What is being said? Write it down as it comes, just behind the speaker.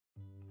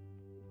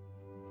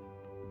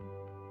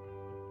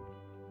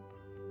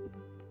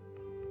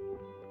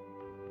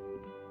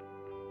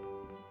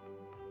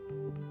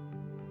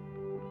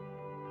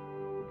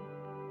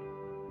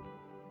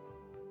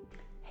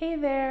Hey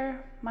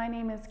there, my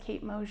name is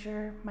Kate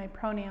Mosher. My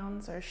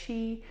pronouns are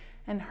she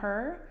and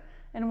her,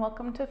 and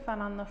welcome to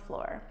Fun on the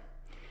Floor.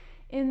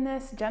 In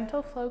this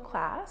gentle flow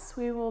class,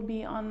 we will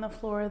be on the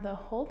floor the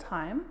whole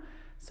time,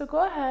 so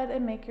go ahead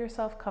and make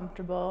yourself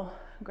comfortable.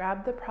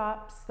 Grab the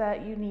props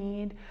that you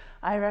need.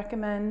 I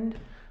recommend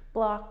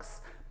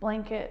blocks,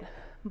 blanket,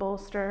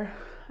 bolster.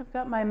 I've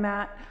got my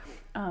mat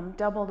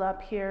doubled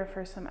up here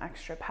for some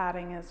extra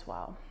padding as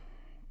well.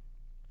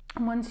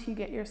 And once you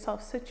get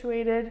yourself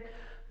situated,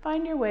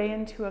 find your way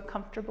into a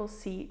comfortable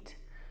seat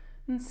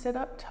and sit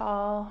up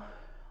tall,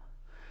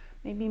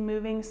 maybe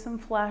moving some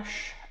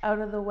flesh out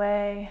of the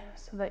way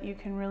so that you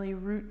can really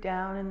root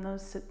down in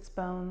those sits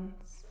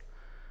bones.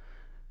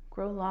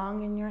 Grow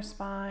long in your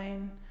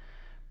spine.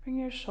 Bring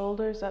your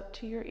shoulders up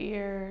to your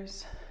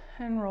ears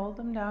and roll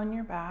them down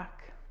your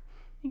back.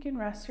 You can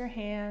rest your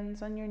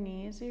hands on your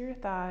knees or your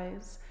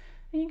thighs,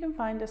 and you can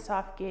find a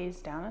soft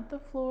gaze down at the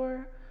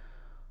floor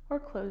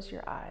or close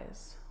your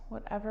eyes,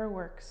 whatever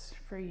works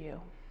for you.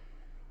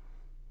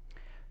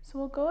 So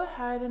we'll go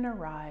ahead and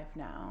arrive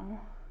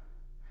now,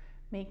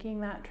 making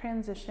that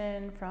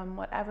transition from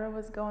whatever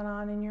was going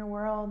on in your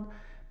world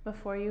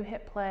before you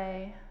hit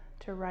play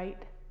to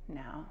right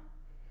now.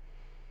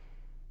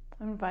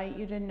 I invite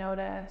you to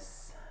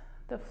notice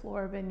the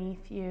floor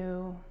beneath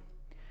you,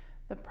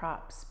 the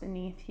props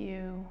beneath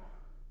you.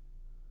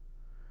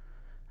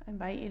 I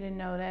invite you to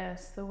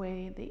notice the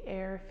way the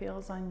air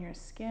feels on your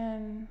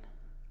skin,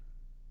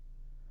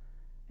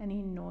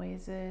 any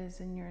noises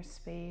in your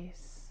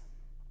space.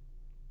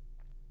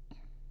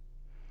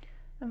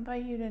 I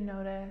invite you to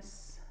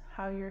notice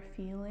how you're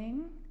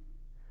feeling,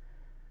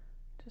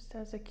 just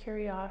as a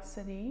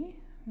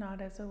curiosity,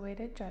 not as a way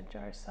to judge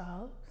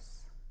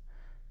ourselves.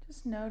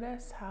 Just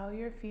notice how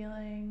you're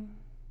feeling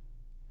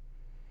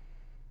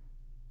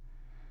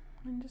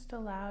and just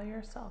allow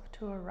yourself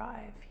to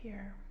arrive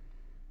here.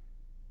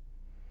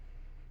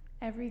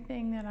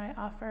 Everything that I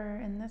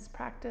offer in this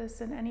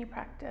practice and any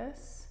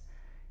practice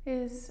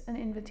is an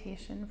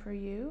invitation for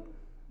you.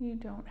 You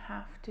don't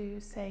have to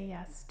say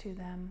yes to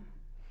them.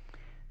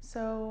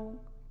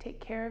 So take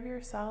care of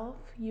yourself.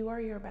 You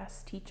are your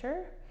best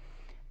teacher,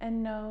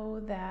 and know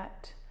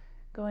that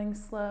going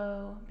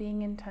slow,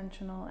 being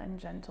intentional and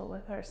gentle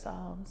with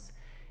ourselves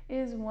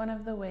is one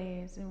of the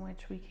ways in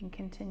which we can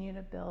continue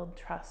to build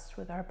trust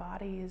with our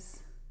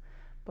bodies,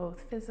 both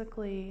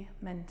physically,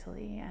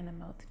 mentally, and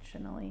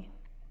emotionally.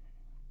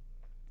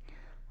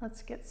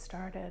 Let's get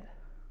started.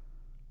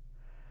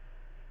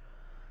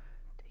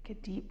 Take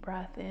a deep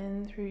breath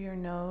in through your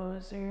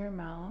nose or your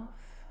mouth,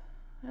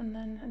 and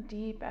then a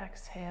deep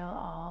exhale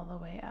all the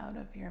way out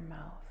of your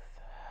mouth.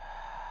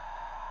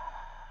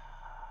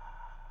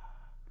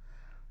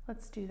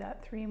 Let's do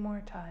that 3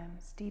 more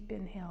times. Deep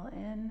inhale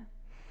in,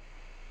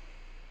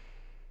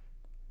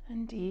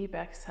 and deep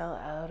exhale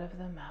out of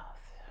the mouth.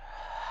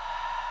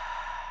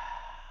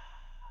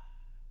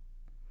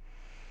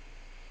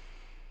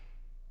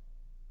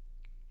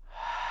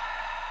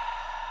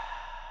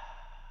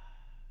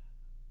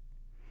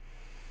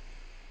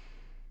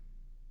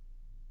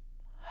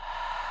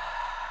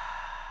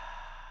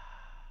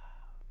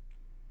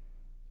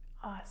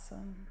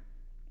 Awesome.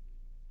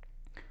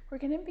 We're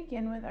going to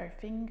begin with our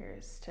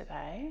fingers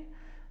today.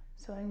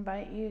 So I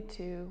invite you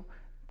to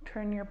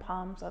turn your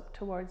palms up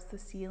towards the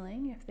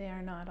ceiling if they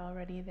are not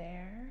already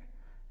there.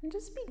 And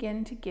just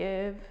begin to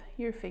give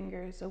your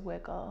fingers a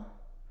wiggle,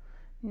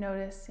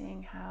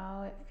 noticing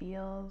how it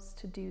feels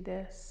to do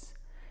this,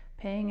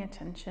 paying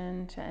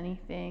attention to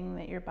anything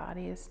that your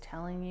body is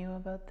telling you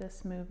about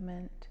this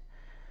movement.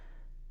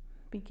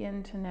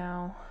 Begin to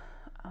now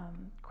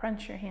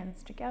crunch your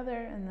hands together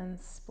and then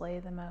splay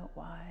them out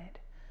wide.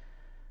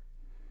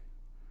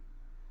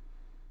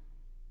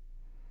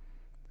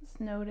 Just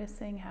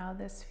noticing how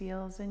this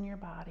feels in your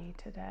body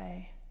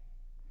today.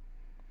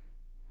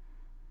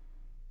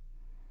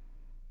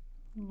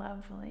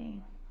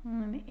 Lovely.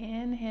 And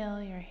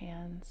inhale your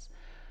hands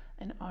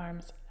and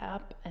arms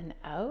up and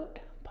out,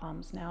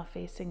 palms now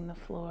facing the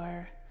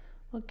floor.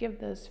 We'll give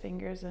those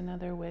fingers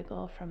another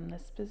wiggle from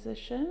this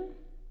position.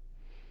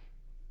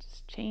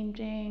 Just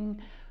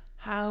changing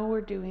how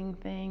we're doing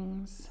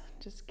things,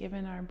 just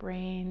giving our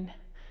brain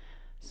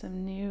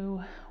some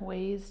new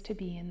ways to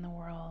be in the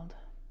world.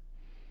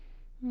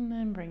 And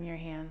then bring your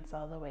hands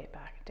all the way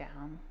back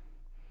down.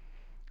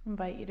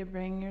 Invite you to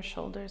bring your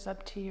shoulders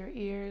up to your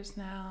ears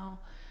now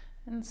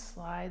and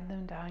slide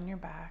them down your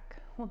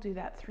back. We'll do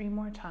that 3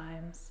 more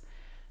times.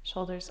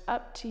 Shoulders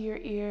up to your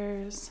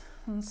ears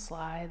and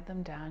slide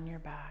them down your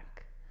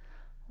back.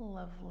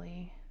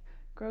 Lovely.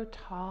 Grow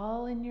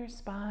tall in your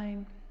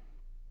spine.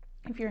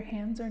 If your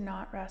hands are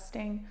not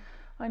resting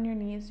on your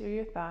knees or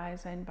your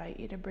thighs, I invite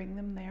you to bring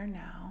them there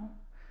now.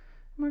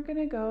 And we're going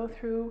to go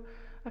through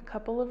a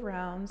couple of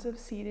rounds of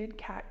seated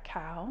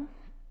cat-cow.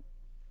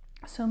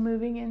 So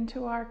moving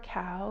into our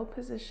cow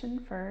position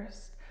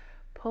first,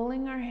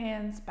 pulling our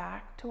hands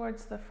back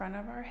towards the front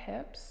of our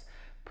hips,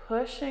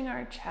 pushing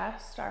our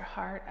chest, our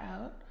heart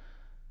out,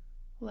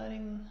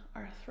 letting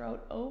our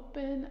throat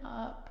open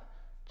up,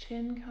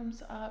 Chin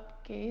comes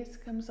up, gaze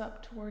comes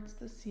up towards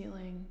the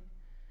ceiling.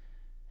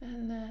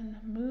 And then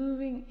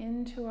moving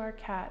into our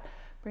cat,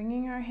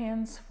 bringing our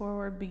hands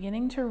forward,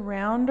 beginning to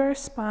round our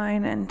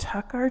spine and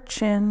tuck our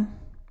chin.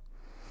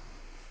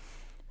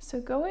 So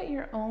go at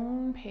your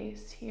own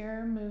pace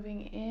here,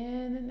 moving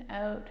in and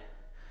out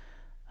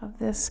of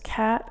this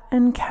cat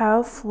and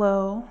cow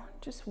flow,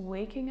 just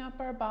waking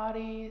up our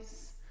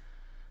bodies,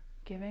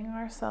 giving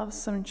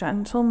ourselves some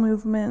gentle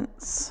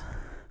movements,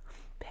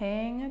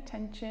 paying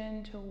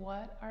attention to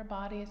what our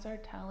bodies are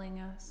telling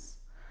us,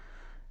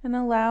 and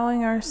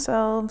allowing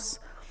ourselves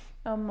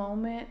a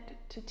moment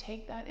to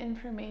take that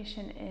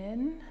information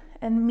in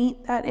and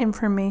meet that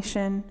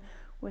information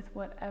with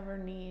whatever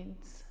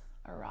needs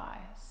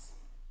arise.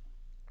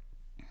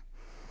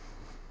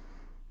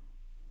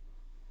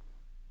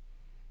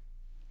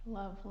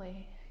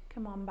 Lovely.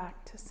 Come on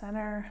back to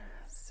center,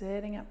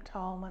 sitting up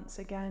tall once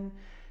again,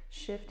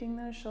 shifting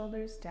those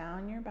shoulders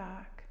down your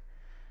back,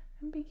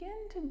 and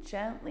begin to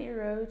gently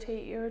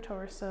rotate your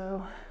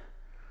torso.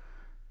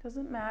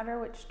 Doesn't matter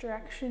which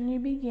direction you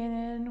begin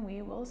in,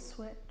 we will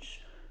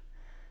switch.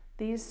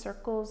 These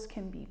circles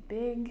can be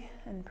big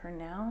and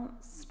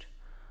pronounced,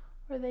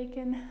 or they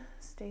can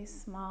stay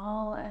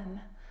small and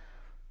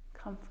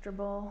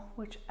comfortable,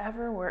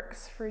 whichever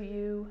works for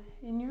you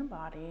in your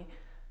body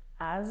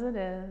as it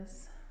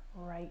is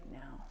right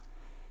now.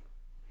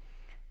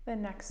 The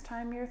next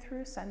time you're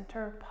through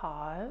center,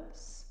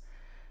 pause,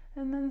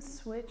 and then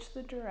switch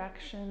the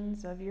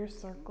directions of your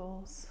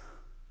circles.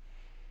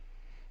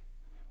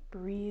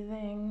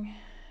 Breathing,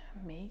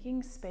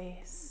 making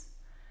space,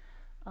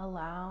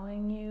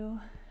 allowing you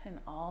and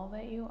all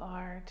that you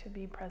are to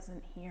be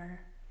present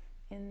here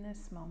in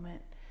this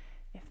moment,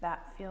 if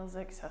that feels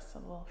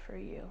accessible for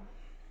you.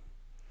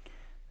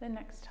 The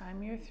next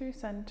time you're through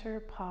center,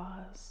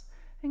 pause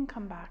and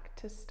come back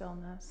to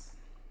stillness.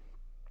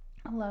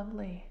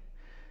 Lovely.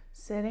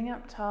 Sitting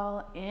up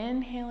tall,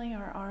 inhaling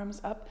our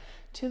arms up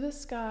to the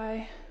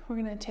sky. We're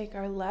going to take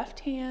our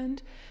left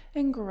hand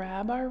and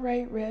grab our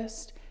right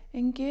wrist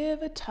and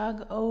give a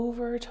tug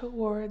over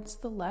towards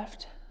the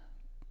left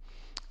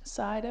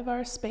side of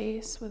our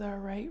space with our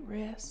right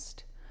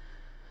wrist.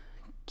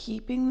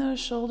 Keeping those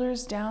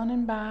shoulders down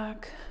and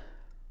back.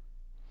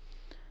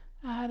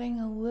 Adding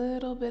a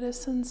little bit of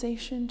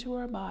sensation to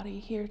our body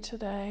here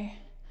today.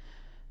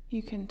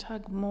 You can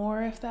tug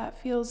more if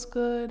that feels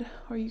good,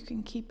 or you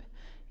can keep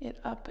it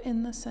up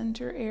in the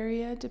center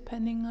area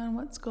depending on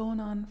what's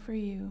going on for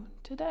you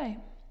today.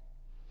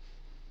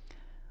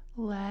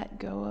 Let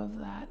go of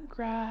that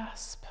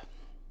grasp.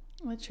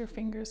 Let your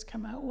fingers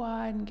come out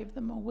wide and give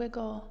them a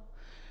wiggle.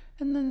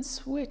 And then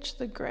switch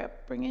the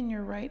grip, bringing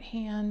your right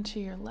hand to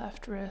your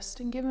left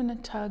wrist and giving a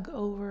tug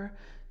over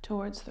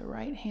towards the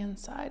right hand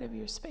side of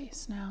your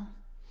space now.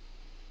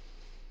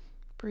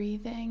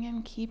 Breathing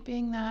and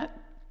keeping that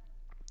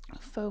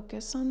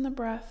focus on the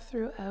breath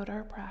throughout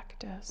our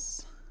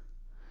practice.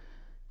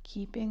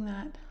 Keeping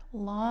that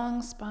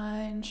long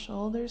spine,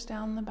 shoulders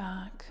down the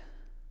back.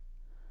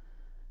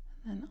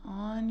 And then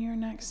on your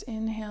next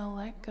inhale,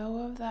 let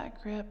go of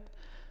that grip,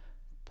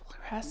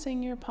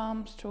 pressing your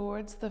palms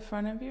towards the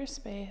front of your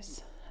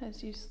space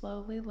as you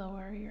slowly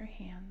lower your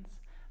hands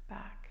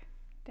back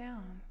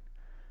down.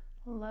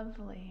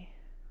 Lovely.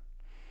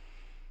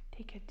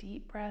 Take a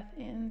deep breath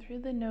in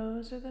through the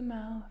nose or the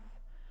mouth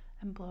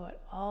and blow it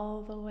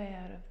all the way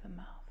out of the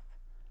mouth.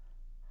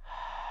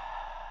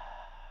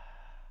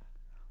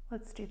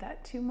 Let's do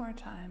that 2 more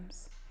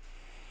times.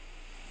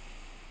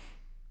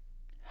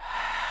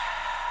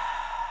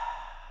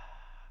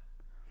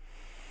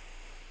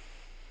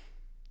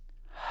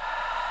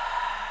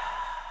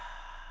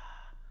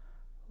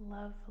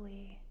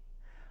 Lovely.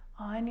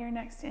 On your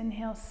next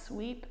inhale,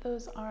 sweep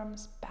those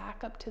arms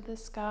back up to the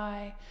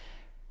sky.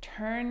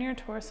 Turn your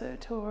torso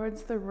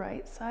towards the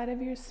right side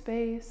of your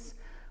space,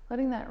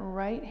 letting that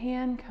right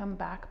hand come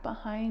back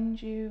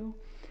behind you,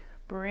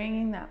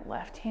 bringing that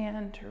left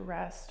hand to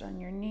rest on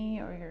your knee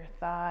or your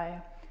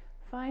thigh,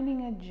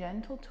 finding a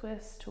gentle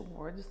twist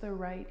towards the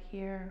right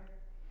here.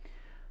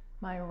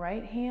 My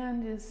right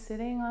hand is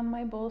sitting on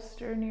my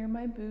bolster near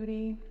my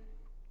booty.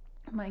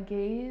 My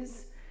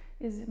gaze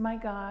is my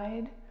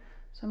guide,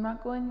 so I'm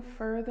not going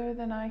further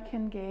than I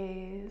can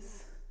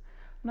gaze.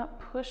 I'm not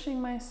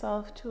pushing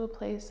myself to a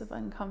place of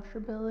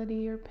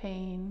uncomfortability or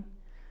pain.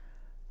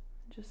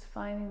 Just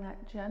finding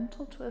that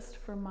gentle twist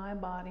for my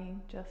body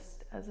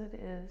just as it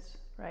is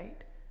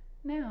right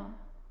now.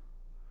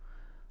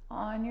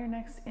 On your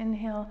next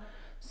inhale,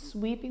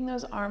 sweeping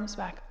those arms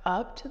back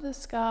up to the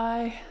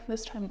sky,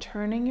 this time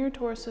turning your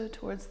torso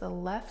towards the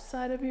left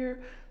side of your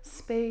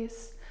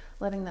space,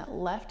 letting that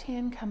left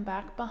hand come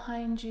back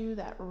behind you,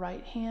 that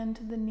right hand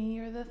to the knee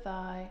or the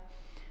thigh,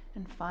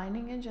 and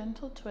finding a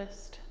gentle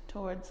twist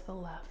towards the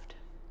left.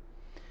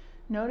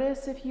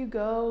 Notice if you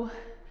go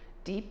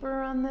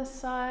deeper on this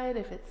side,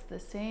 if it's the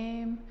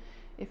same,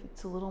 if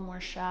it's a little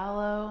more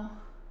shallow.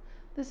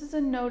 This is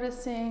a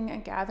noticing, a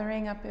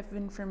gathering up of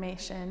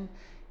information.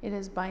 It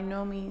is by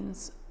no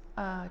means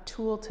a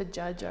tool to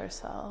judge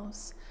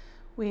ourselves.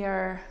 We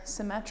are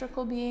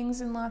symmetrical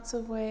beings in lots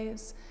of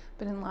ways,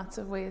 but in lots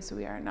of ways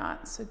we are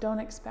not. So don't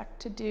expect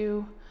to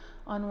do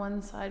on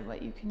one side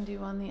what you can do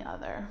on the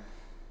other.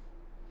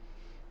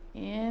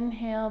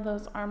 Inhale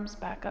those arms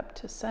back up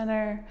to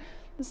center.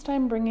 This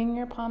time bringing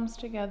your palms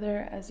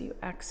together as you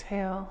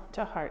exhale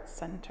to heart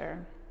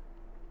center.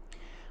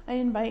 I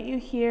invite you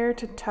here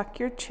to tuck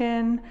your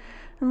chin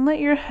and let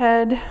your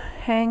head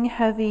hang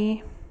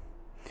heavy.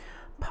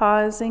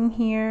 Pausing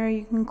here,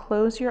 you can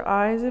close your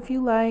eyes if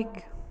you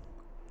like.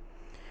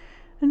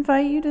 I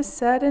invite you to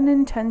set an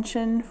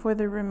intention for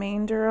the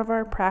remainder of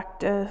our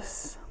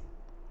practice.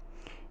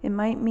 It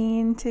might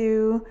mean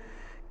to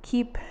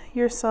keep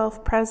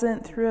yourself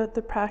present throughout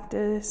the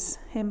practice.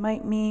 It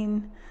might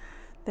mean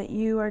that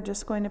you are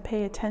just going to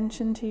pay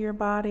attention to your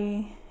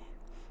body.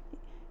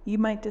 You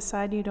might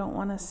decide you don't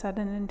want to set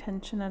an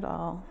intention at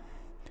all.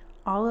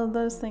 All of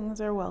those things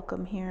are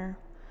welcome here,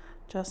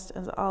 just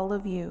as all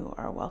of you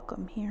are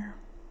welcome here.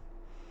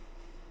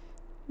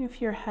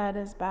 If your head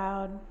is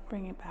bowed,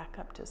 bring it back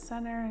up to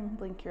center and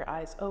blink your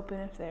eyes open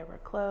if they were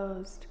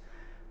closed,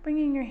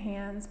 bringing your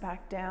hands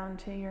back down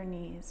to your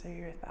knees or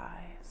your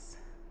thighs.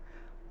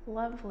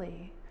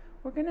 Lovely.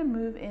 We're going to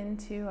move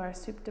into our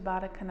Supta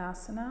Baddha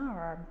Konasana, or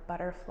our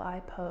butterfly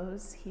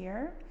pose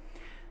here.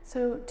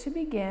 So to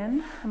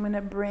begin, I'm going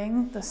to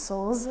bring the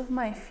soles of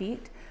my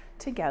feet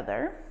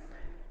together,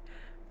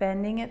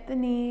 bending at the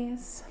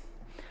knees.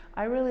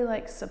 I really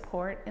like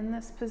support in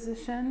this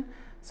position,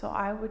 so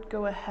I would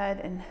go ahead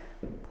and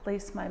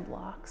place my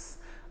blocks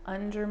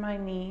under my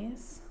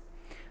knees.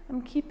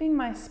 I'm keeping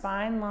my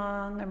spine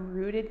long. I'm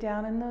rooted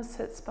down in those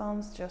sits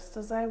bones just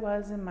as I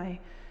was in my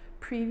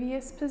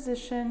previous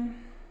position.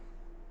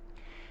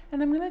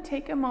 And I'm going to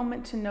take a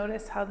moment to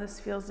notice how this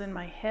feels in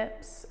my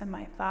hips and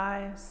my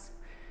thighs.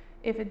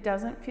 If it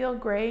doesn't feel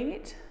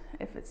great,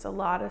 if it's a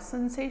lot of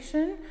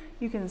sensation,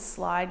 you can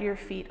slide your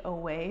feet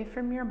away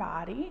from your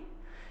body.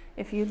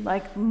 If you'd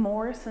like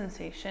more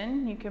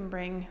sensation, you can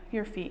bring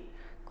your feet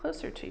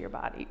closer to your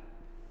body.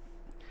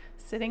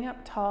 Sitting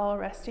up tall,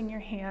 resting your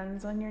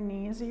hands on your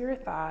knees or your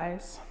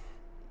thighs.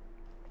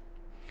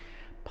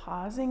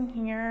 Pausing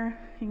here,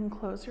 you can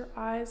close your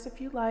eyes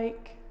if you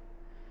like,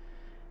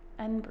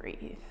 and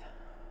breathe.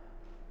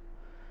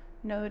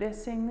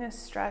 Noticing this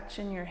stretch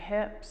in your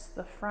hips,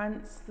 the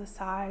fronts, the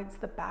sides,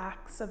 the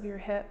backs of your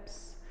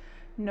hips.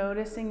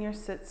 Noticing your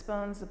sits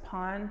bones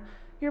upon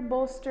your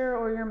bolster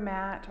or your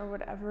mat or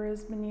whatever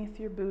is beneath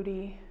your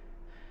booty.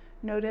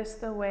 Notice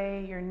the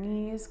way your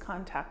knees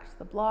contact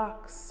the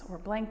blocks or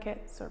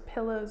blankets or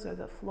pillows or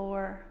the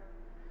floor.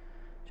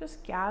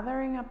 Just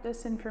gathering up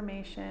this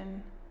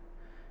information,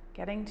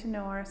 getting to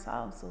know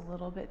ourselves a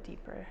little bit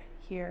deeper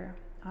here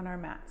on our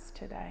mats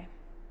today.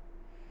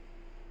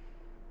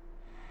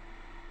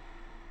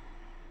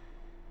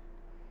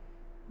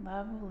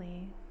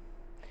 Lovely.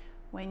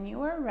 When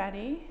you are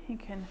ready, you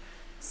can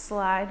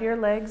slide your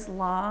legs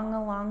long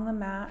along the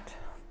mat,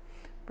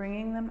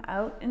 bringing them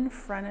out in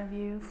front of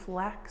you,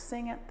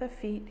 flexing at the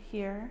feet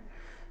here,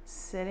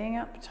 sitting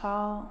up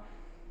tall.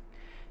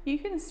 You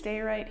can stay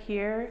right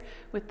here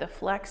with the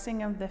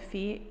flexing of the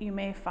feet. You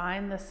may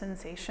find the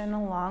sensation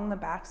along the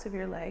backs of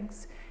your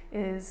legs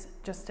is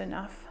just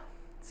enough,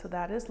 so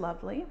that is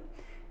lovely.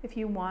 If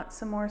you want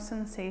some more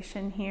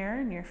sensation here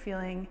and you're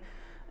feeling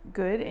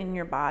good in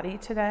your body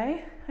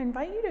today, I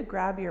invite you to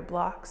grab your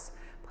blocks,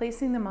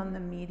 placing them on the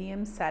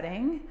medium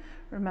setting,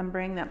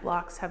 remembering that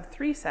blocks have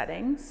 3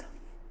 settings: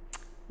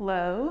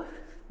 low,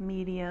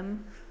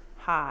 medium,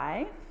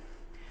 high.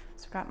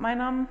 So I've got mine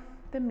on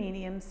the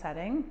medium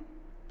setting.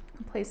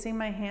 I'm placing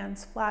my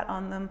hands flat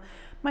on them.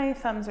 My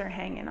thumbs are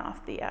hanging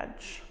off the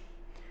edge.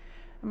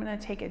 I'm going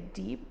to take a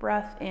deep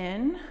breath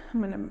in.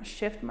 I'm going to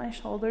shift my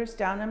shoulders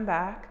down and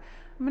back.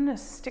 I'm going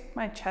to stick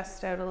my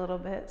chest out a little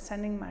bit,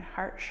 sending my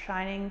heart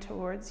shining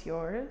towards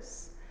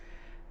yours.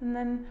 And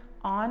then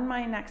on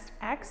my next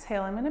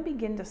exhale, I'm going to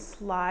begin to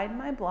slide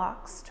my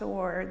blocks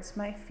towards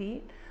my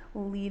feet,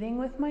 leading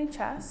with my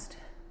chest.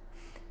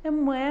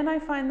 And when I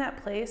find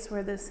that place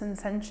where the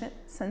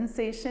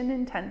sensation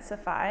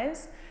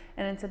intensifies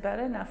and it's about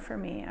enough for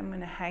me, I'm going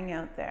to hang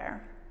out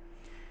there.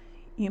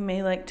 You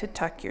may like to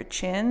tuck your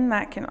chin.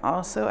 That can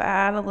also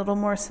add a little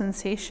more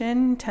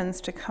sensation. It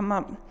tends to come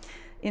up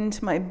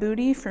into my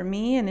booty for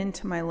me and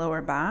into my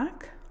lower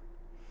back.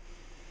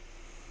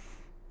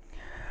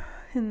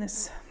 In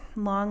this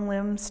long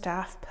limb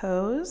staff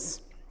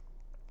pose,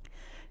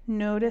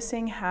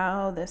 noticing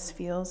how this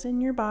feels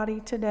in your body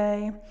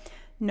today,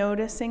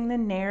 noticing the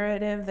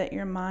narrative that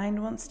your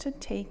mind wants to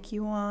take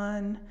you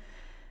on,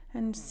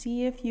 and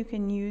see if you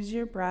can use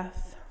your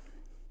breath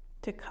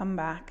to come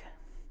back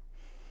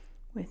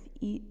with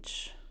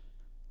each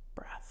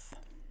breath.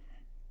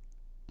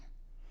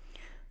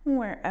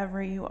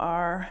 Wherever you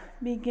are,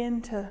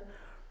 begin to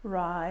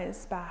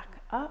rise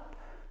back up.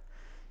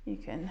 You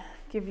can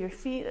give your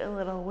feet a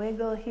little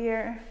wiggle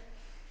here.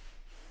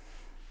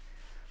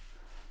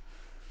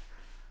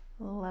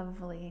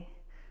 Lovely.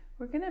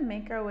 We're going to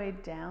make our way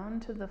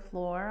down to the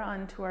floor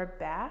onto our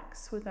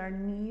backs with our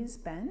knees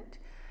bent.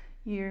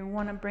 You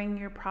want to bring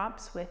your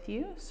props with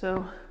you.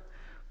 So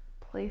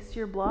Place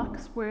your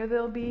blocks where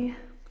they'll be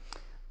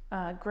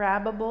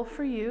grabbable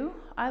for you.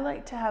 I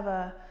like to have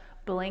a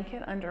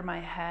blanket under my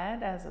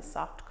head as a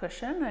soft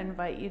cushion. I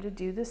invite you to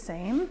do the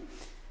same.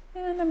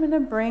 And I'm going to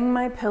bring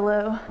my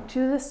pillow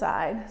to the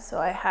side so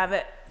I have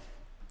it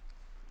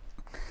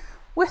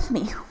with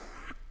me.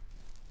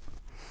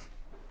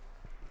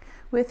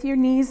 With your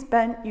knees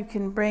bent, you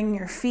can bring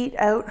your feet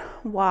out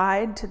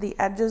wide to the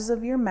edges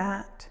of your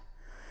mat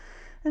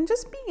and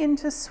just begin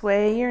to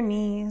sway your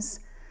knees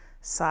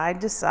side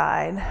to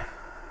side.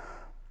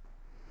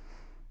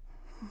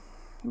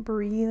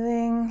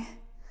 Breathing,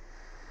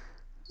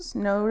 just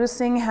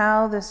noticing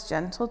how this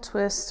gentle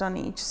twist on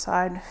each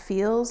side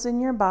feels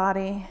in your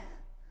body.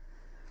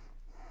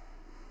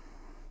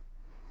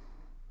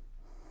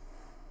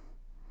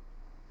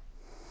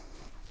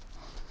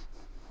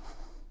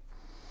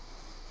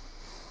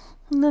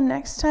 And the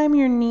next time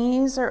your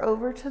knees are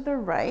over to the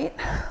right,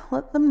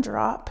 let them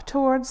drop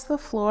towards the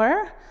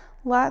floor.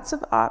 Lots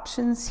of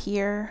options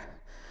here.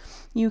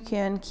 You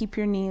can keep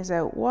your knees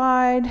out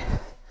wide.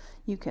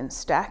 You can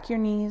stack your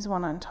knees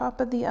one on top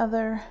of the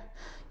other.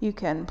 You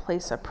can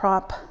place a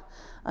prop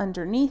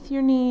underneath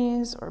your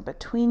knees or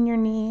between your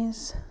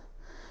knees.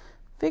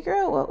 Figure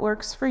out what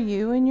works for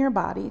you and your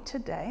body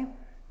today.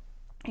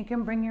 You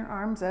can bring your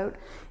arms out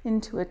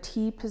into a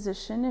T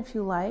position if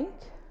you like.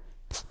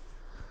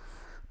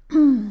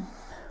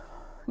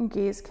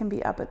 Gaze can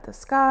be up at the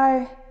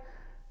sky,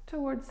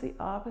 towards the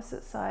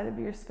opposite side of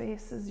your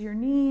space as your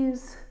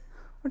knees,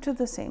 or to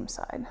the same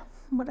side,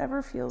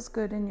 whatever feels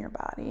good in your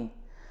body.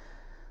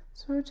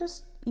 So we're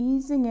just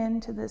easing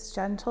into this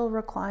gentle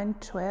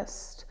reclined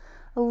twist,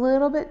 a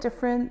little bit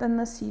different than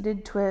the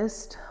seated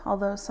twist,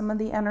 although some of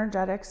the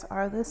energetics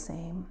are the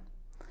same.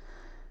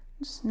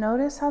 Just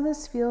notice how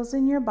this feels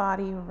in your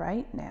body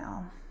right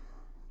now.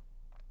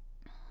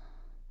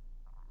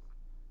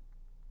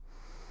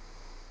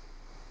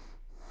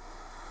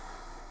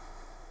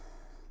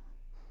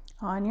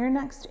 On your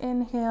next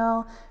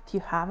inhale, if you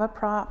have a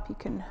prop, you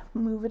can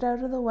move it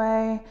out of the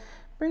way.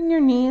 Bring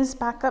your knees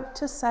back up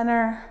to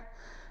center,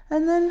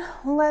 and then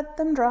let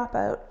them drop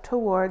out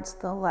towards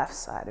the left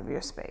side of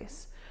your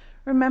space.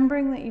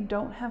 Remembering that you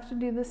don't have to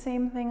do the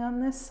same thing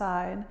on this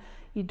side.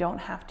 You don't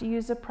have to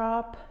use a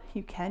prop.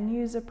 You can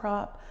use a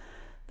prop.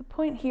 The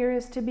point here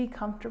is to be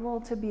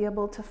comfortable, to be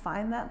able to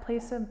find that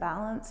place of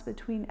balance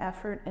between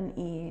effort and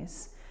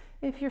ease.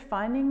 If you're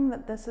finding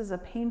that this is a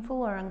painful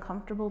or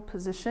uncomfortable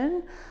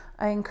position,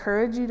 I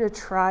encourage you to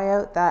try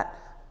out that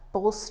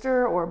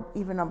bolster or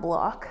even a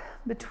block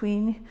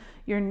between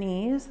your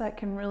knees. That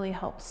can really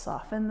help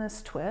soften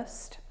this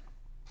twist.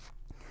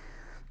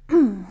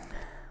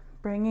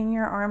 Bringing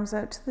your arms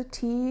out to the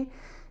T.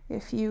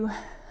 If you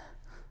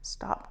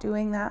stop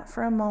doing that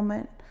for a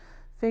moment,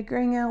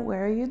 figuring out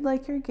where you'd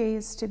like your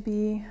gaze to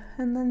be,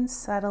 and then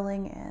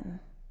settling in.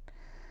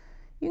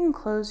 You can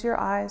close your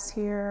eyes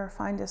here or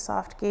find a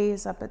soft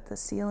gaze up at the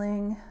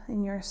ceiling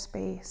in your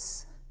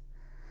space.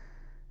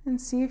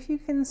 And see if you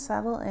can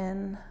settle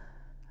in,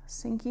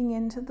 sinking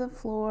into the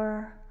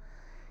floor,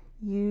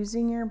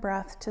 using your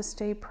breath to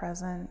stay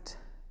present.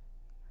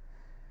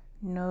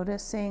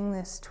 Noticing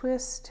this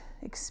twist,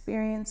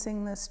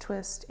 experiencing this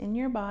twist in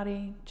your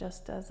body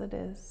just as it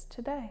is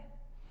today.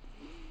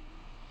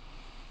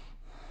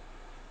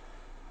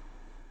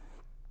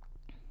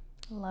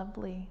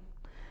 Lovely.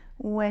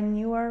 When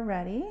you are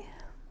ready,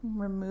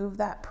 remove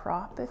that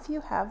prop if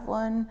you have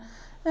one,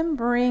 and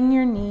bring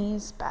your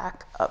knees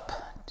back up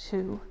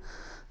to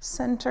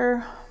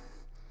center.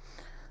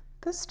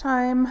 This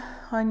time,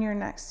 on your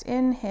next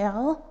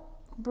inhale,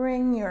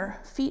 bring your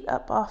feet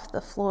up off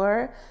the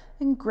floor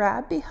and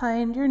grab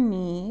behind your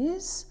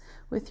knees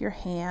with your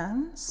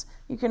hands.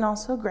 You can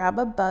also grab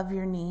above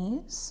your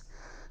knees.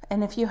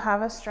 And if you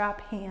have a strap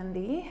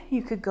handy,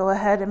 you could go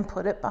ahead and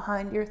put it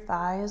behind your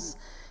thighs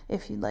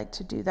if you'd like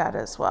to do that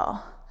as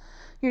well.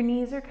 Your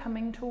knees are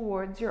coming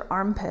towards your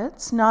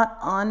armpits, not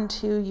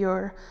onto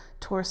your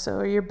torso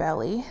or your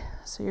belly.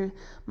 So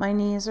my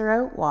knees are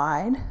out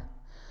wide.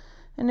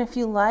 And if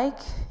you like,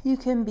 you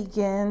can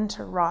begin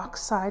to rock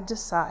side to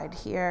side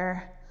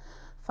here,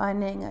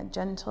 finding a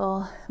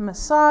gentle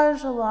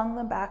massage along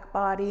the back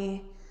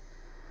body,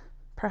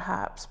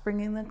 perhaps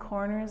bringing the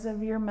corners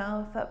of your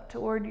mouth up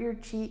toward your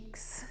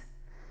cheeks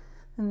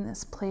in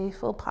this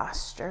playful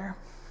posture.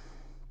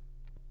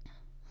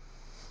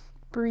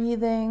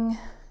 Breathing,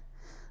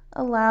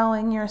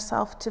 allowing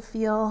yourself to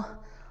feel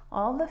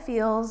all the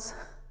feels,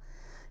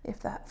 if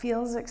that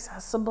feels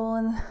accessible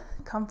and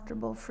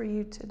comfortable for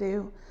you to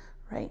do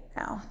right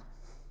now.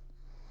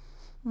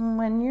 And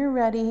when you're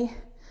ready,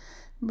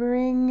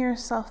 bring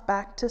yourself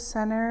back to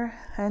center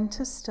and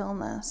to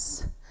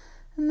stillness,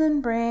 and then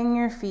bring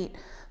your feet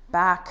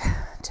back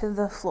to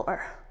the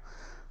floor.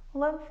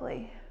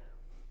 Lovely.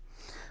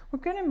 We're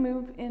going to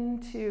move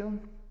into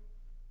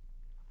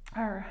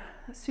our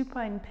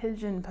supine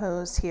pigeon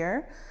pose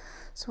here.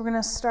 So we're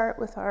going to start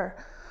with our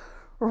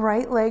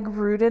right leg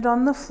rooted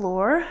on the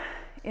floor.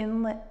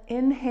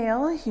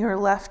 Inhale your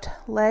left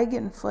leg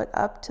and foot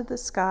up to the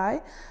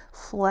sky,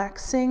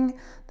 flexing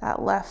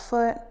that left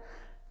foot,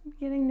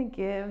 Beginning to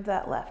give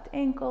that left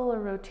ankle a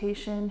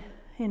rotation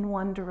in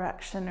one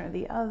direction or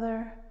the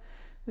other.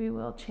 We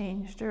will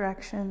change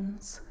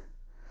directions.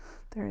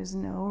 There is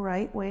no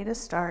right way to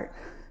start.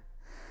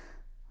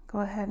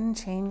 Go ahead and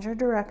change your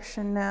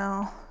direction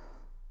now.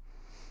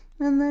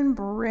 And then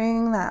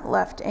bring that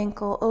left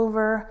ankle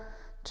over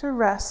to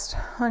rest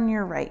on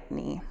your right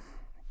knee.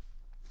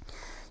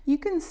 You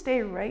can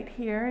stay right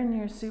here in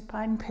your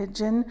supine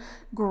pigeon,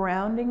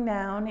 grounding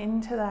down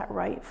into that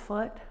right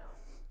foot,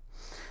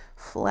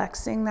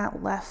 flexing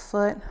that left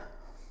foot.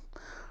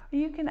 Or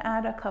you can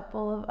add a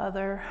couple of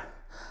other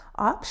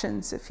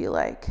options if you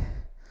like.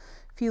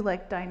 If you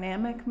like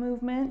dynamic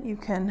movement, you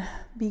can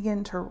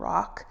begin to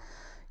rock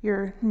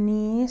your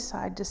knee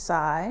side to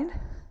side.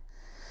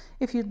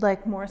 If you'd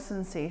like more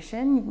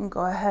sensation, you can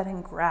go ahead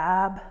and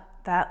grab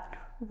that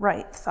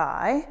right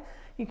thigh.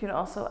 You could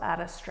also add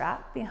a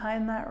strap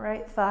behind that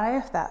right thigh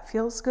if that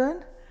feels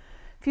good.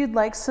 If you'd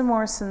like some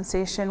more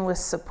sensation with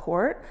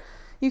support,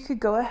 you could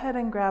go ahead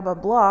and grab a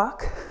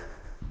block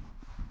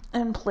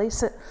and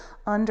place it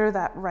under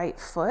that right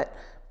foot,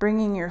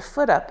 bringing your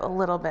foot up a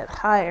little bit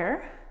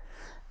higher,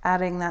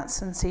 adding that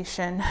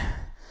sensation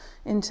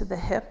into the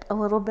hip a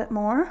little bit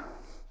more.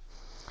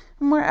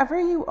 And wherever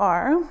you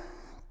are,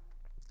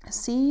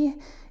 see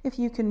if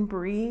you can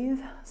breathe,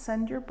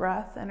 send your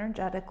breath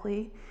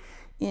energetically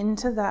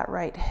into that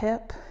right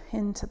hip,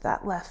 into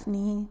that left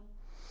knee,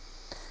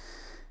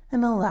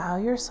 and allow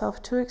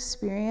yourself to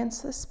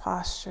experience this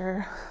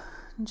posture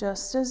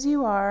just as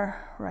you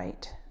are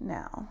right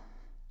now.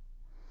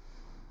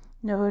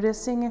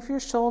 Noticing if your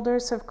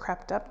shoulders have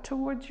crept up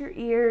towards your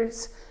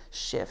ears,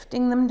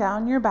 shifting them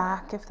down your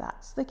back if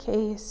that's the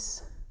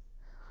case,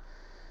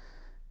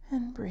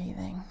 and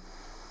breathing.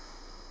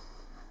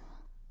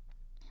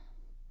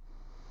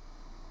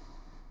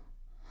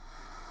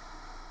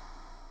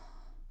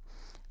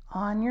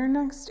 On your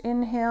next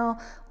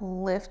inhale,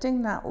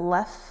 lifting that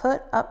left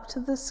foot up to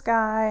the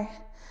sky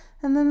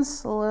and then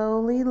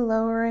slowly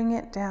lowering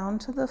it down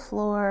to the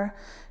floor.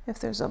 If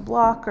there's a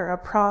block or a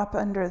prop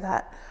under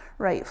that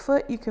right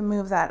foot, you can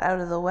move that out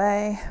of the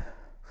way.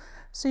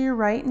 So your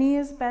right knee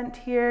is bent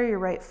here, your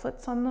right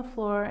foot's on the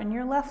floor, and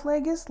your left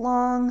leg is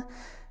long,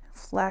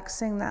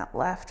 flexing that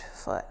left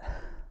foot.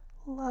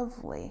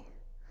 Lovely.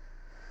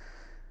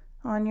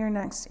 On your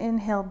next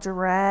inhale,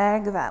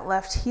 drag that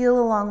left heel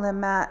along the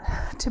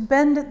mat to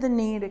bend at the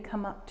knee to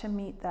come up to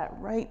meet that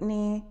right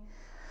knee.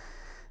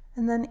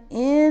 And then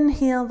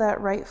inhale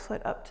that right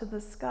foot up to the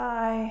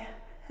sky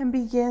and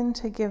begin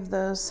to give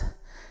those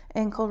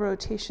ankle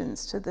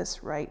rotations to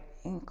this right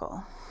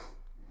ankle.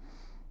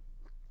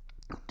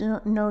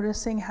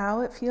 Noticing how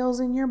it feels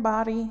in your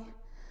body,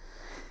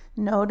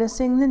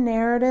 noticing the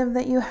narrative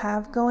that you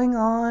have going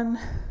on.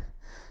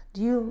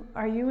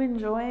 Are you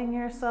enjoying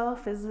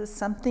yourself? Is this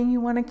something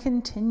you want to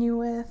continue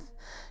with?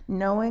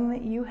 Knowing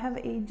that you have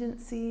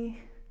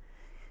agency.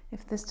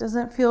 If this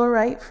doesn't feel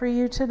right for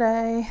you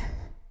today,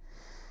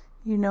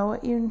 you know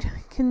that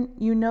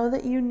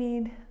you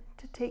need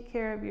to take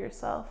care of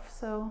yourself.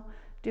 So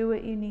do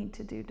what you need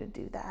to do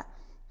that.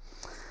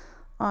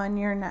 On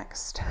your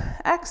next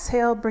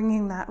exhale,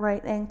 bringing that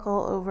right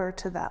ankle over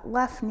to that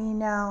left knee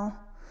now.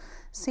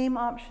 Same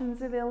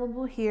options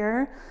available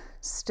here.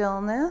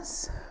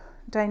 Stillness.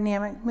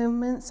 Dynamic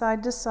movement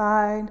side to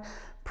side,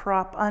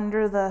 prop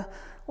under the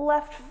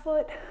left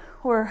foot,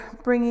 or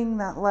bringing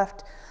that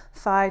left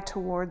thigh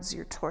towards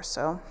your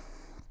torso.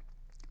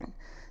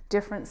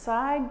 Different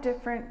side,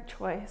 different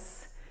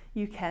choice.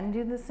 You can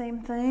do the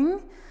same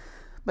thing,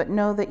 but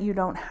know that you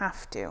don't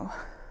have to.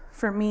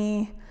 For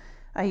me,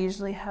 I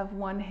usually have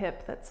one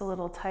hip that's a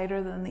little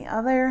tighter than the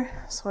other,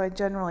 so I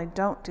generally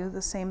don't do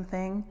the same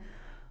thing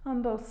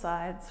on both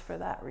sides for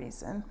that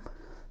reason.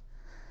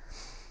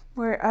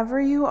 Wherever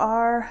you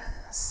are,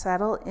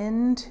 settle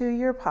into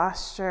your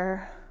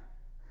posture.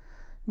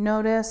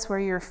 Notice where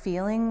you're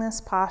feeling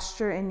this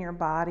posture in your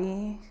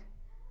body.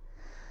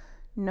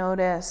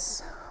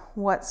 Notice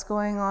what's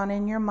going on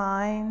in your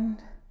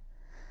mind.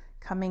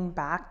 Coming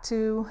back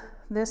to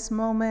this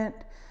moment,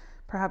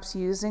 perhaps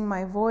using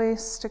my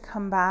voice to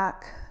come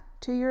back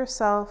to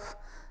yourself,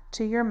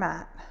 to your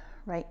mat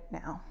right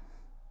now.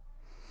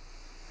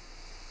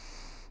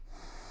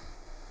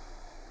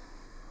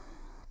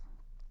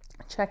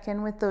 Check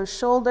in with those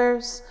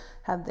shoulders.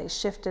 Have they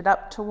shifted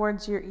up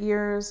towards your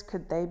ears?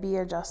 Could they be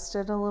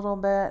adjusted a little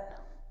bit?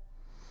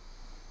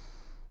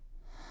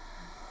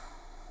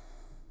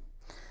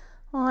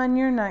 On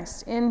your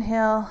next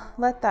inhale,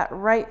 let that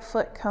right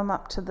foot come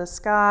up to the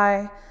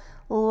sky,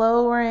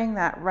 lowering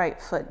that right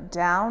foot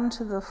down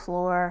to the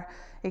floor,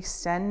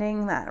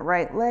 extending that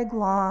right leg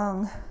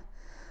long,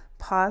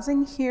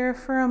 pausing here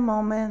for a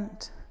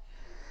moment.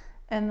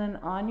 And then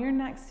on your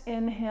next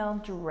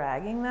inhale,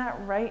 dragging that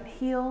right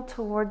heel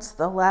towards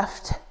the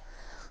left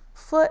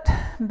foot,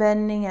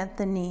 bending at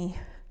the knee.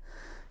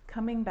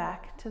 Coming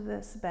back to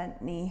this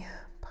bent knee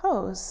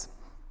pose.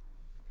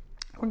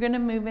 We're going to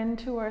move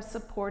into our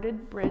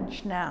supported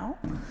bridge now.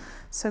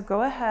 So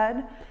go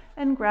ahead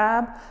and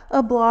grab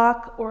a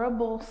block or a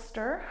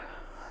bolster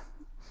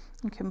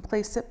You can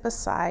place it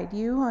beside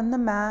you on the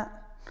mat.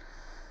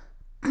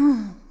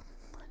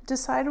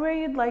 Decide where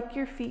you'd like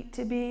your feet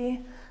to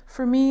be.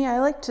 For me, I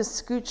like to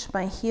scooch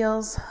my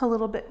heels a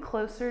little bit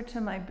closer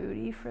to my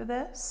booty for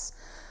this.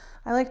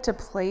 I like to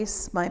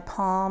place my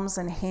palms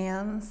and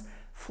hands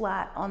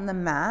flat on the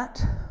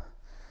mat.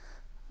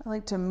 I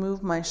like to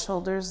move my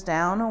shoulders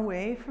down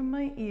away from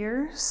my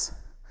ears.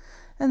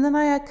 And then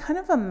I kind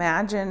of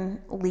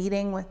imagine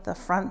leading with the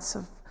fronts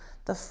of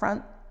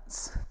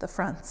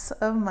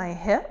my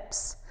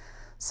hips.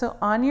 So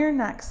on your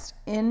next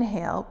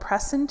inhale,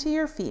 press into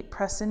your feet,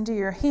 press into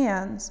your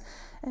hands,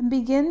 and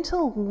begin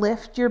to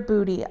lift your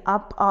booty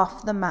up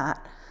off the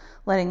mat,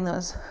 letting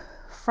those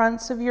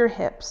fronts of your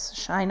hips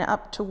shine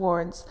up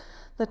towards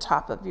the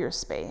top of your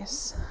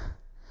space.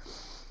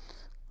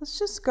 Let's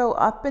just go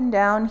up and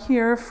down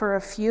here for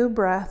a few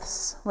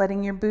breaths,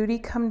 letting your booty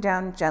come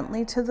down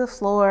gently to the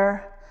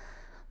floor.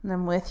 And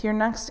then with your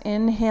next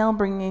inhale,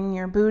 bringing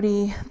your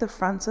booty, the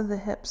fronts of the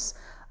hips,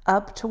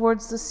 up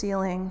towards the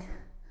ceiling.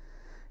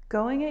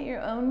 Going at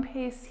your own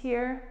pace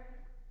here.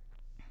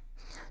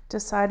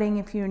 Deciding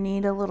if you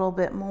need a little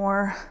bit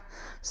more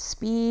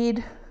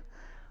speed,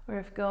 or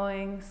if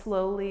going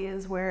slowly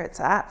is where it's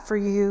at for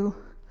you,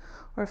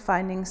 or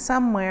finding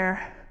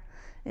somewhere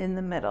in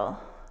the middle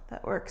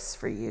that works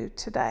for you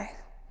today.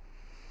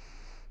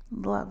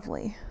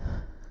 Lovely.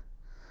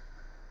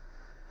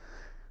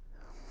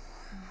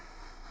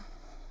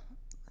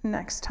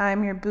 Next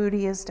time your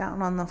booty is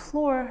down on the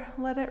floor,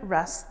 let it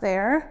rest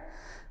there.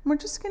 We're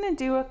just going to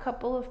do a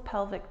couple of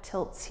pelvic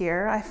tilts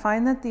here. I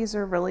find that these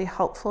are really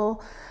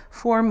helpful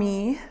for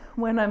me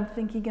when I'm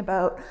thinking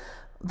about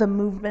the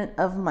movement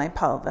of my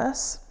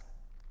pelvis.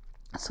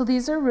 So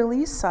these are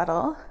really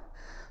subtle.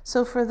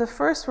 So for the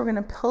first, we're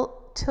going to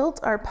tilt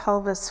our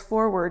pelvis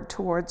forward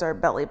towards our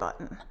belly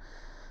button.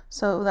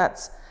 So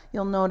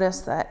you'll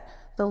notice that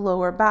the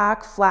lower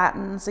back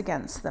flattens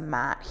against the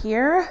mat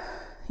here.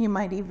 You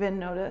might even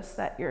notice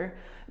that your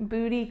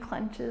booty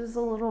clenches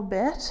a little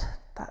bit.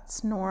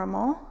 That's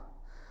normal.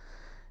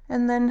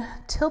 And then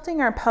tilting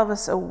our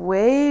pelvis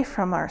away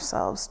from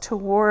ourselves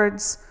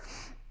towards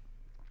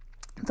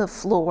the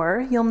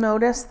floor, you'll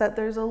notice that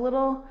there's a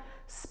little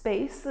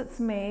space that's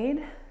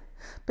made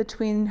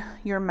between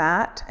your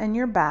mat and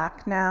your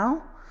back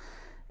now,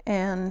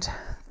 and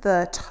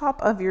the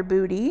top of your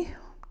booty,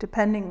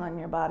 depending on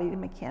your body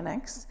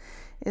mechanics,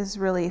 is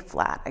really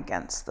flat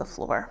against the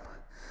floor.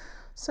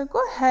 So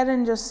go ahead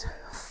and just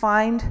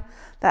find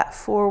that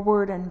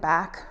forward and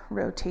back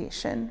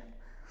rotation.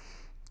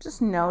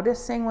 Just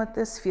noticing what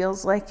this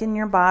feels like in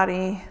your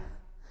body.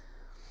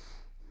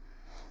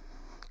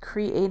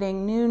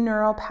 Creating new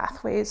neural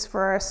pathways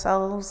for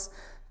ourselves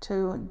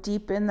to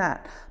deepen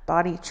that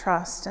body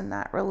trust and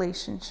that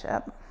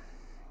relationship.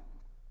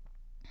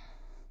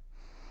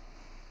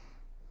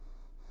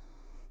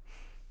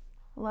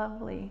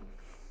 Lovely.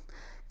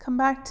 Come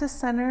back to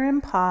center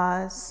and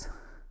pause.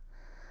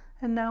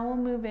 And now we'll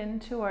move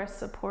into our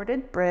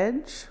supported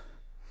bridge.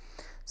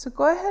 So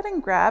go ahead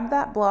and grab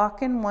that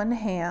block in one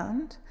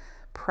hand,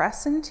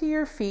 press into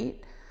your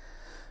feet.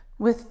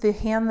 With the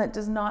hand that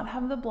does not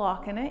have the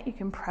block in it, you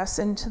can press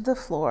into the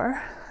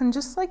floor. And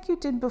just like you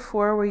did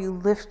before where you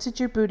lifted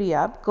your booty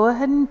up, go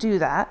ahead and do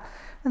that.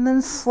 And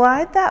then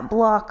slide that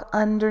block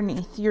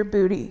underneath your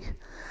booty.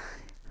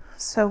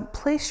 So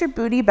place your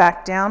booty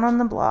back down on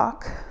the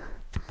block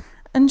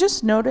and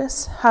just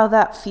notice how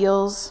that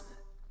feels.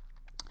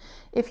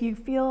 If you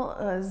feel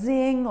a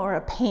zing or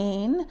a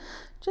pain,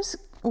 just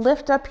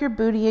lift up your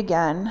booty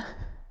again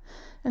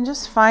and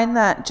just find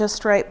that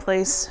just right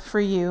place for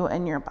you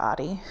and your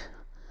body.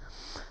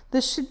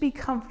 This should be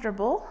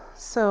comfortable,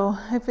 so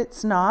if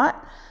it's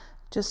not,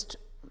 just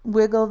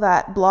wiggle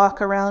that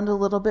block around a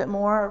little bit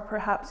more, or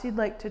perhaps you'd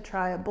like to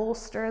try a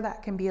bolster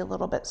that can be a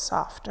little bit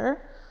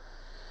softer.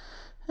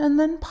 And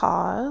then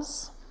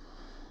pause,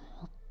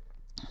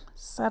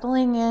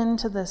 settling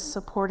into this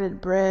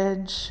supported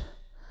bridge,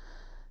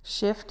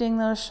 shifting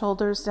those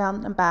shoulders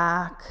down the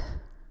back,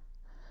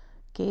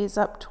 gaze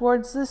up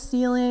towards the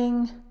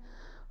ceiling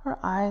or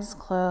eyes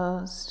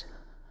closed,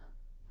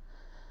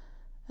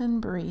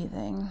 and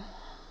breathing.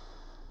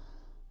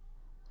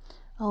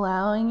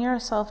 Allowing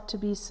yourself to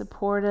be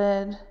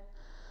supported,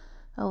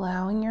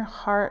 allowing your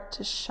heart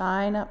to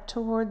shine up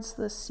towards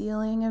the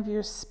ceiling of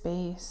your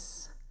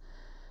space.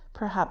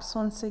 Perhaps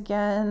once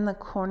again, the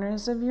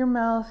corners of your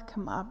mouth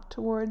come up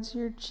towards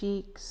your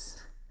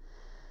cheeks,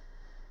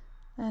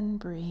 and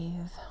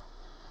breathe.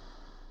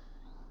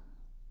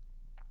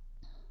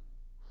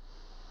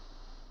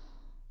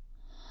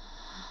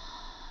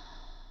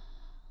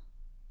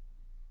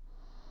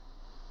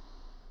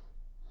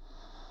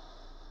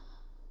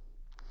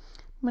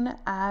 I'm going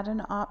to add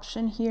an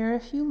option here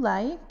if you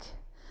like.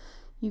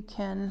 You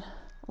can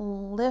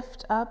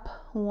lift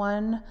up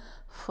one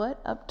foot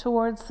up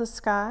towards the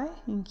sky.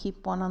 You can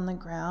keep one on the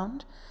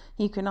ground.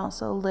 You can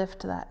also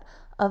lift that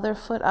other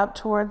foot up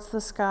towards the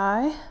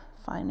sky,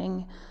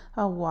 finding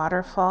a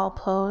waterfall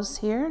pose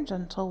here,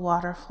 gentle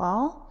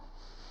waterfall.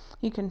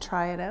 You can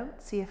try it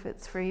out, see if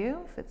it's for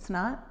you. If it's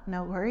not,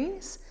 no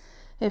worries.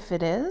 If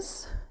it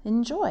is,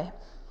 enjoy.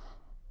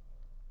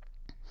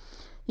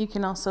 You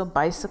can also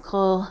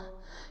bicycle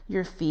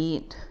your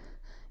feet.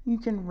 You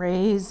can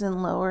raise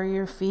and lower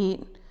your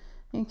feet.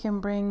 You can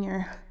bring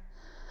your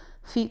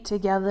feet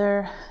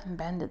together and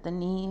bend at the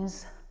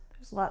knees.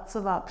 There's lots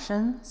of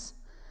options.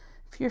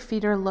 If your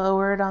feet are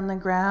lowered on the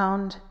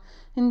ground,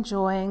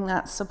 enjoying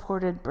that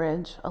supported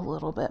bridge a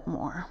little bit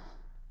more.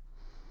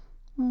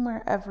 And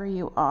wherever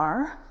you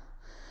are,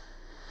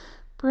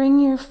 bring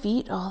your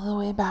feet all the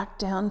way back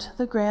down to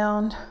the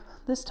ground.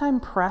 This time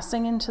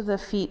pressing into the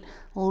feet,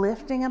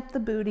 lifting up the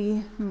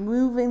booty,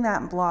 moving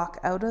that block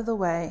out of the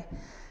way,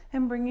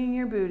 and bringing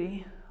your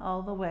booty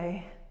all the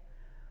way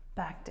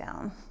back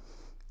down.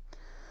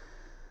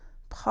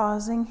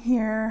 Pausing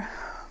here,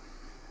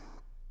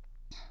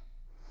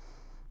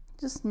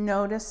 just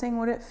noticing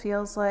what it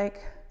feels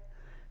like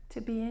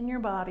to be in your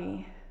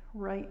body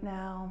right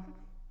now.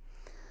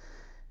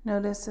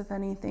 Notice if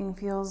anything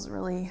feels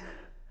really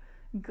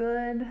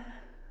good.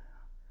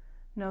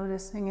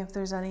 Noticing if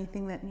there's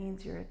anything that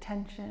needs your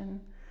attention,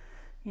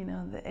 you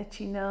know, the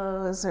itchy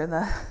nose or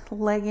the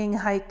legging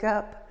hike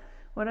up,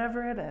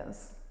 whatever it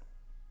is.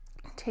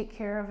 Take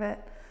care of it.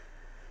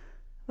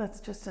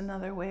 That's just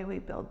another way we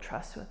build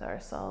trust with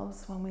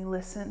ourselves, when we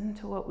listen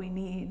to what we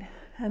need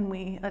and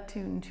we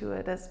attune to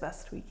it as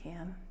best we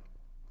can.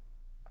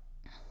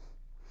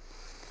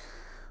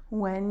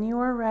 When you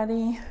are ready,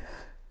 you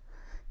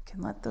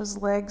can let those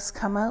legs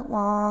come out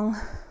long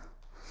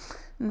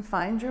and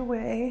find your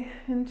way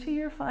into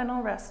your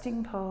final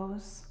resting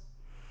pose.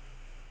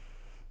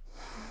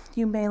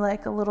 You may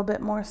like a little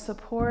bit more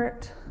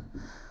support.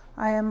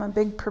 I am a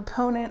big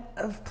proponent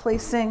of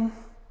placing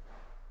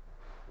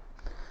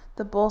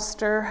the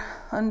bolster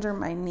under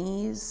my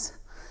knees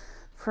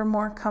for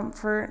more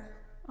comfort.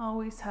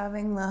 Always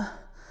having the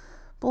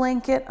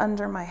blanket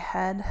under my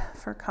head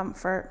for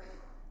comfort.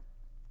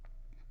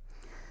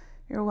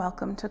 You're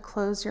welcome to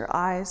close your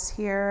eyes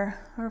here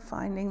or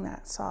finding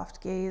that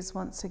soft gaze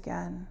once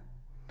again.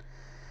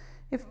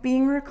 If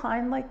being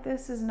reclined like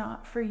this is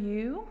not for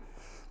you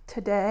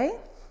today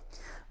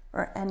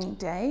or any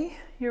day,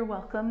 you're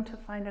welcome to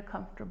find a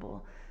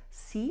comfortable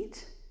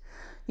seat.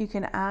 You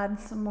can add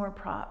some more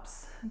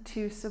props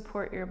to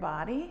support your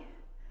body.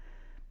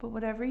 But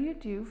whatever you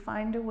do,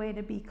 find a way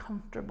to be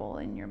comfortable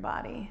in your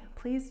body.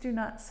 Please do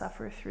not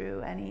suffer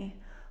through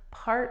any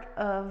part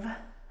of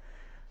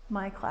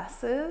my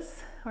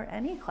classes, or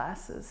any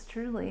classes,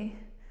 truly.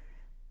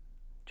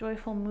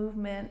 Joyful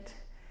movement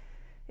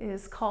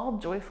is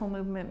called joyful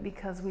movement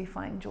because we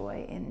find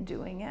joy in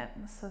doing it.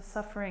 So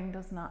suffering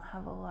does not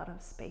have a lot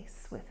of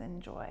space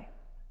within joy.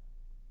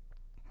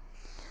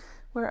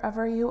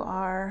 Wherever you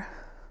are,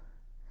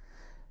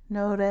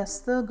 notice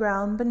the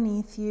ground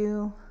beneath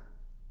you.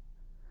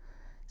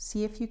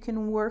 See if you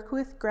can work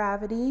with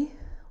gravity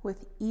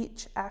with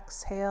each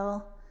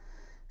exhale,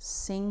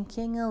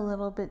 sinking a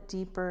little bit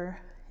deeper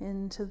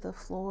into the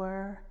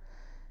floor,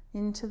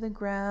 into the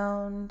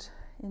ground,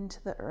 into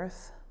the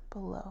earth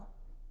below.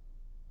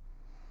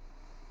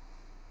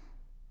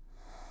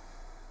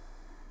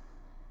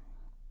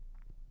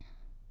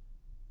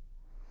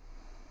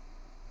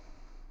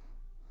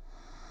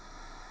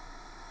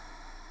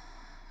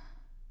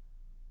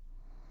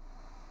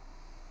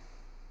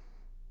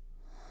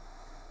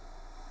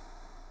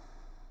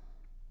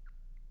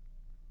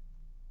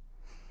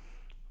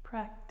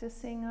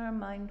 Practicing our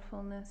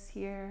mindfulness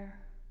here,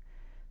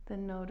 the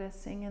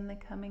noticing and the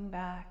coming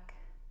back,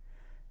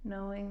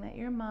 knowing that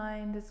your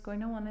mind is going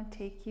to want to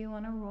take you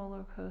on a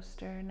roller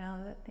coaster now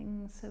that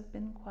things have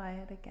been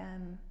quiet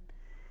again.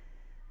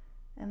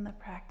 And the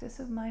practice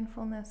of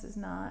mindfulness is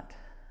not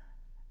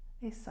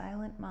a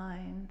silent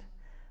mind,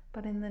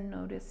 but in the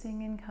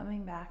noticing and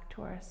coming back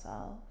to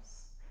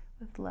ourselves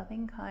with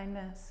loving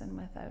kindness and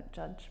without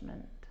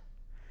judgment.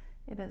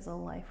 It is a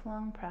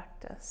lifelong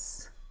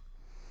practice.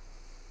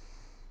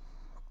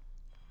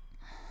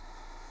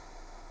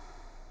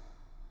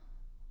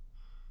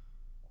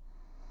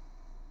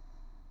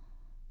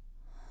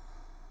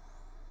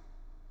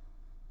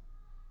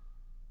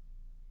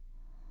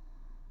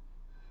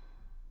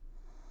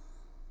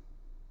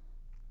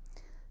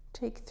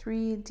 Take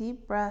 3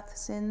 deep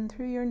breaths in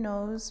through your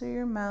nose or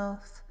your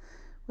mouth.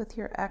 With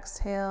your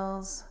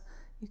exhales,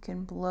 you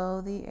can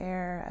blow the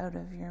air out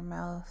of your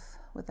mouth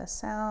with a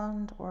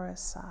sound or a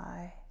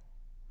sigh.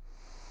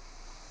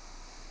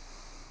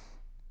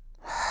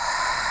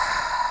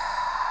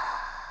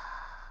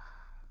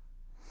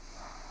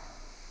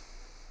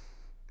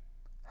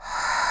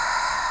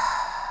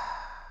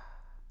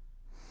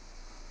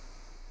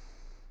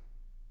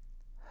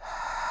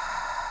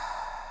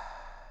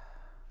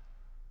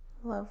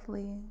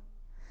 Lovely.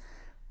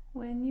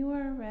 When you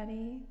are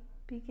ready,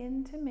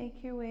 begin to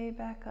make your way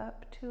back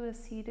up to a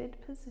seated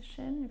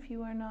position if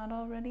you are not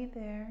already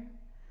there.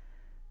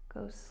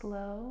 Go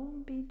slow,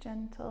 be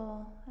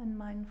gentle and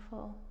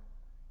mindful.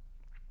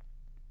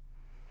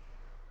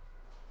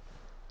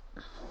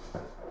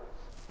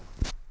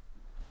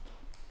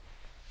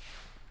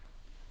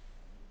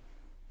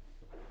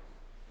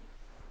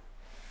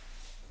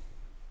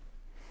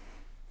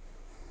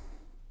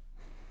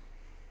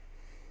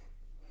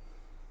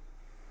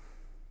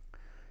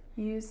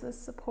 Use the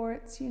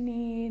supports you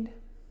need.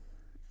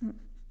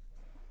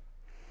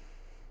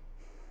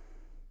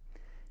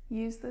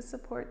 Use the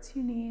supports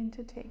you need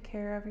to take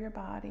care of your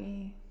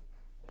body.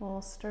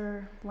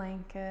 Bolster,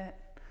 blanket,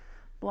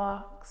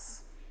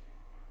 blocks.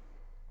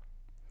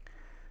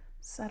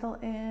 Settle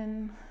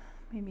in,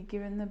 maybe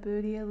giving the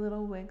booty a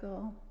little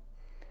wiggle.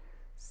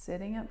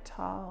 Sitting up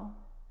tall.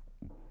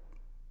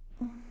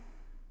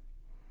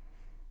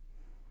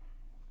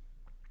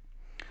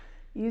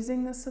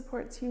 Using the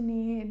supports you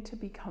need to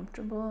be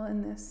comfortable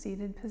in this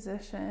seated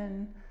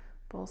position.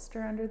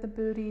 Bolster under the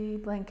booty,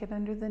 blanket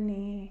under the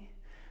knee.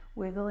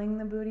 Wiggling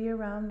the booty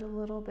around a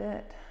little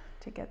bit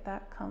to get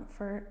that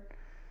comfort.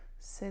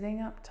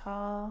 Sitting up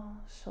tall,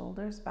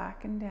 shoulders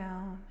back and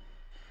down.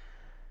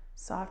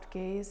 Soft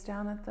gaze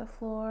down at the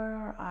floor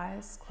or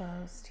eyes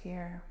closed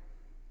here.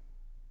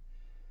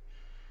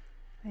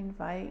 I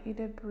invite you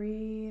to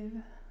breathe,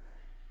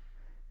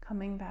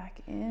 coming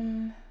back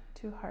in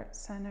to heart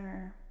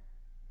center.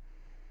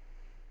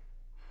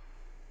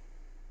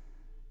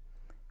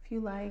 If you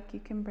like, you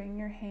can bring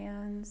your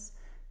hands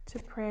to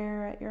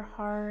prayer at your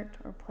heart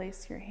or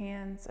place your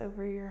hands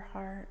over your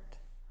heart.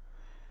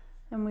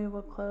 And we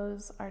will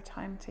close our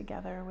time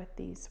together with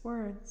these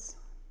words.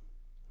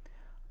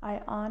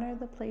 I honor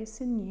the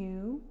place in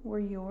you where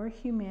your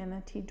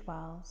humanity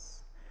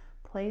dwells,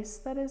 place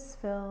that is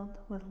filled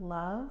with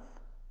love,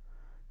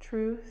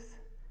 truth,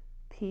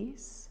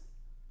 peace,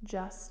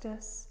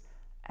 justice,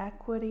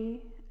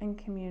 equity, and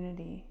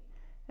community.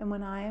 And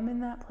when I am in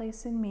that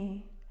place in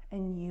me,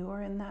 and you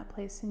are in that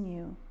place in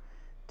you,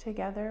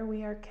 together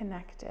we are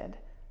connected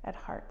at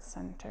Heart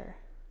Center.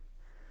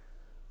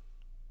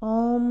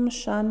 Om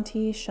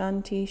Shanti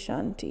Shanti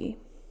Shanti.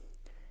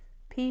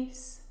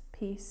 Peace,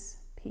 peace,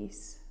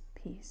 peace,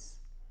 peace.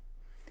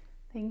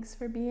 Thanks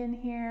for being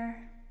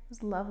here. It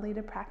was lovely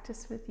to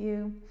practice with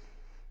you.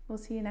 We'll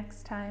see you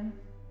next time.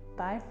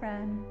 Bye,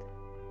 friend.